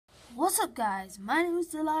What's up guys, my name is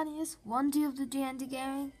Dylanious, 1D of the GND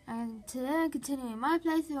Gaming, and today I'm continuing my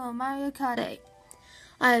playthrough on Mariokart 8.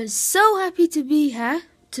 I am so happy to be here,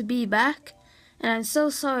 to be back, and I'm so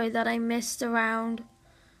sorry that I missed around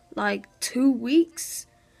like 2 weeks.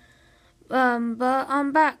 But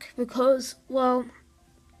I'm back because, well,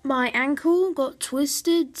 my ankle got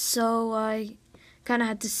twisted, so I kind of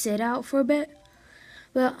had to sit out for a bit.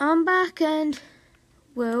 But I'm back and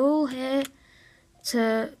we're all here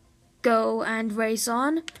to go and race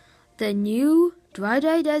on the new Dry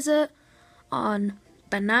Desert on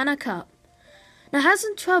Mariokart. Now, I had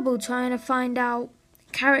some trouble trying to find out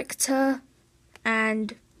character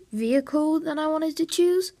and vehicle that I wanted to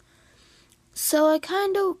choose. So I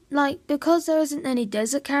kind of, because there isn't any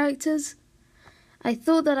desert characters, I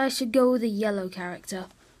thought that I should go with a yellow character.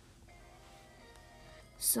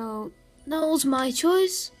 So that was my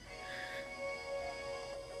choice.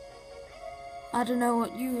 I don't know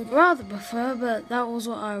what you would rather prefer, but that was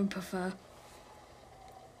what I would prefer.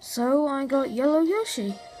 So I got Yellow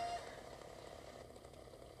Yoshi.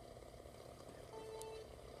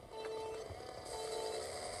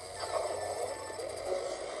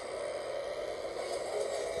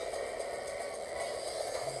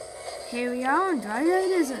 Here we are on Dry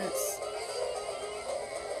Deserts.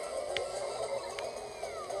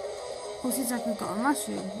 Oh, seems like we've got a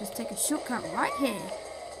mushroom. Let's take a shortcut right here.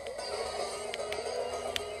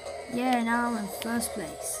 Yeah, now I'm in first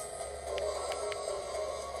place.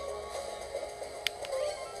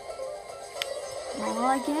 What will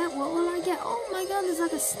I get? What will I get? Oh my god,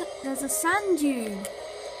 there's a sand dune.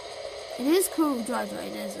 It is cool, Dry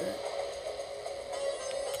Desert.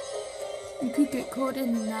 You could get caught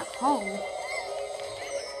in that hole.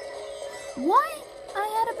 What? I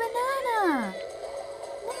had a banana.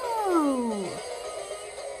 No.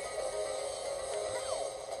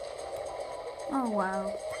 Oh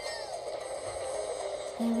wow.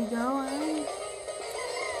 Here we go, eh?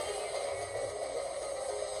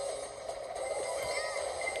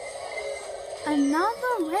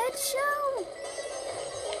 Another red shell?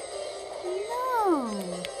 No.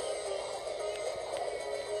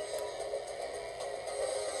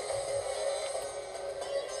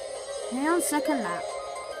 Hey, on second lap.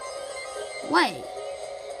 Wait.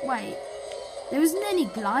 There isn't any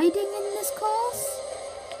gliding in this course?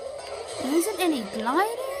 There isn't any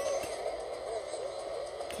gliding?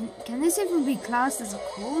 Can this even be classed as a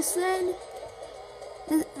course then?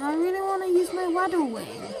 I really want to use my waddle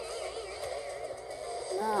wing.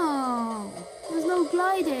 No, there's no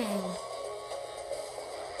gliding.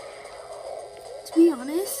 To be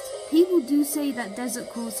honest, people do say that desert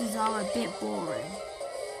courses are a bit boring.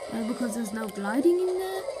 Because there's no gliding in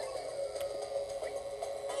there.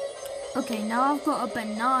 Okay, now I've got a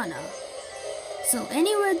banana. So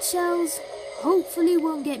any red shells hopefully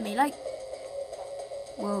won't get me.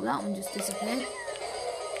 Well, that one just disappeared.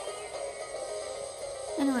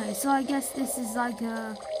 Anyway, so I guess this is like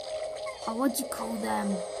a... Oh, what do you call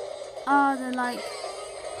them? They're like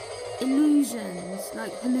illusions,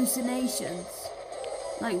 like hallucinations.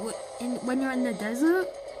 Like when you're in the desert,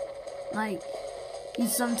 like you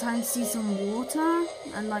sometimes see some water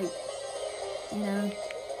and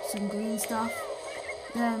some green stuff.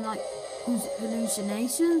 They're like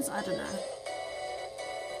hallucinations, I don't know.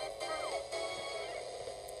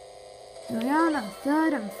 We are on a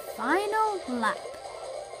third and final lap.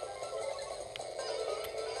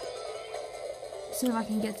 See if I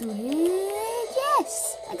can get through here.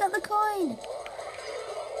 Yes! I got the coin.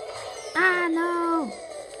 Ah, no.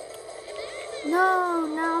 No,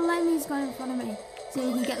 now Lemmy's going in front of me. See if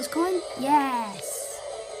we can get this coin. Yes.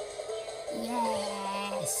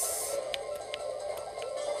 Yes.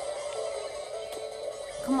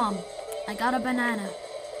 Come on. I got a banana.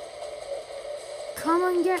 Come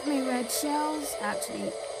and get me, red shells.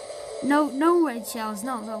 Actually, no red shells.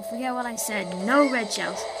 No, forget what I said. No red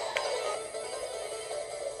shells.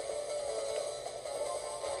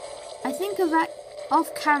 I think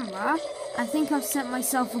off camera, I think I've set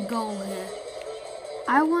myself a goal here.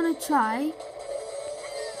 I want to try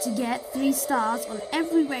to get 3 stars on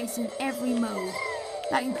every race in every mode.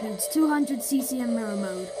 That includes 200cc and mirror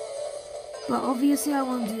mode. But obviously I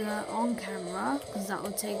won't do that on camera because that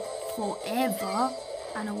would take forever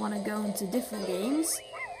and I want to go into different games.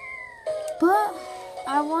 But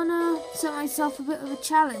I want to set myself a bit of a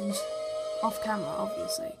challenge off camera,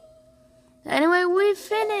 obviously. Anyway, we've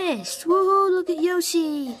finished. Woohoo, look at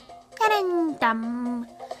Yoshi. Dum.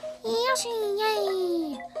 Yoshi,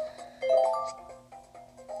 yay.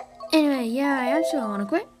 Anyway, yeah, I actually want to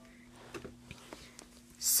quit.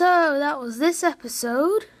 So that was this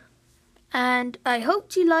episode. And I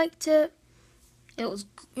hoped you liked it.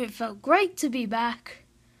 It felt great to be back.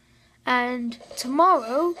 And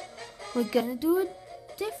tomorrow we're gonna do a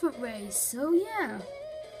different race. So yeah,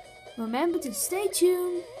 remember to stay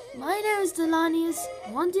tuned. My name is Dylanious,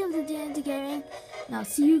 one day of the D&D Gaming, and I'll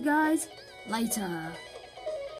see you guys later.